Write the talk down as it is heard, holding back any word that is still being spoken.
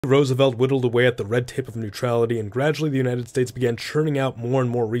Roosevelt whittled away at the red tape of neutrality, and gradually the United States began churning out more and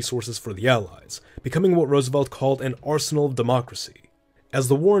more resources for the Allies, becoming what Roosevelt called an arsenal of democracy. As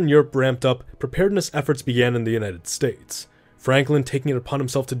the war in Europe ramped up, preparedness efforts began in the United States, Franklin taking it upon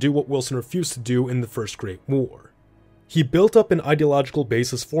himself to do what Wilson refused to do in the First Great War. He built up an ideological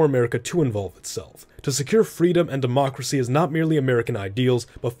basis for America to involve itself, to secure freedom and democracy as not merely American ideals,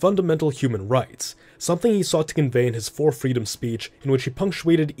 but fundamental human rights, something he sought to convey in his For Freedom speech, in which he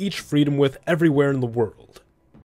punctuated each freedom with "everywhere in the world."